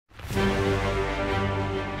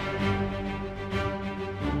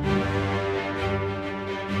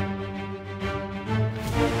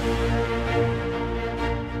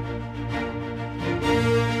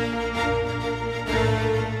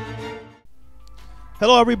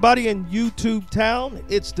Hello everybody in YouTube town.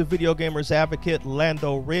 It's the video gamers advocate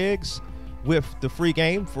Lando Riggs with the free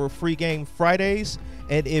game for Free Game Fridays.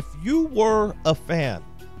 And if you were a fan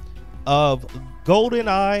of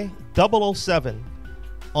GoldenEye 007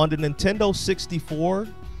 on the Nintendo 64,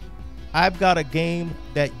 I've got a game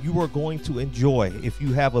that you are going to enjoy if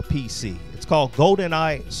you have a PC. It's called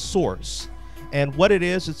GoldenEye Source. And what it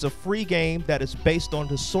is, it's a free game that is based on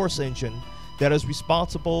the Source engine that is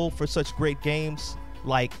responsible for such great games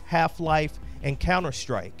like Half-Life and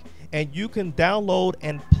Counter-Strike. And you can download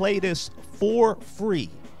and play this for free.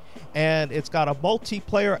 And it's got a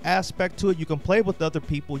multiplayer aspect to it. You can play with other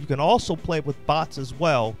people. You can also play with bots as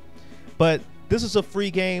well. But this is a free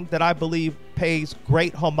game that I believe pays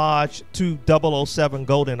great homage to 007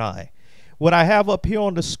 GoldenEye. What I have up here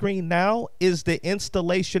on the screen now is the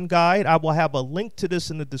installation guide. I will have a link to this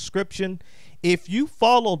in the description. If you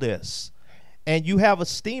follow this and you have a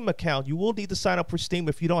Steam account, you will need to sign up for Steam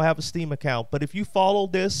if you don't have a Steam account. But if you follow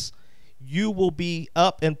this, you will be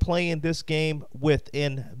up and playing this game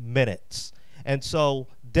within minutes. And so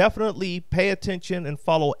definitely pay attention and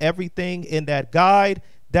follow everything in that guide.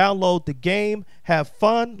 Download the game, have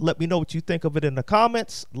fun. Let me know what you think of it in the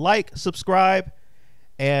comments. Like, subscribe,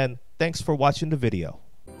 and thanks for watching the video.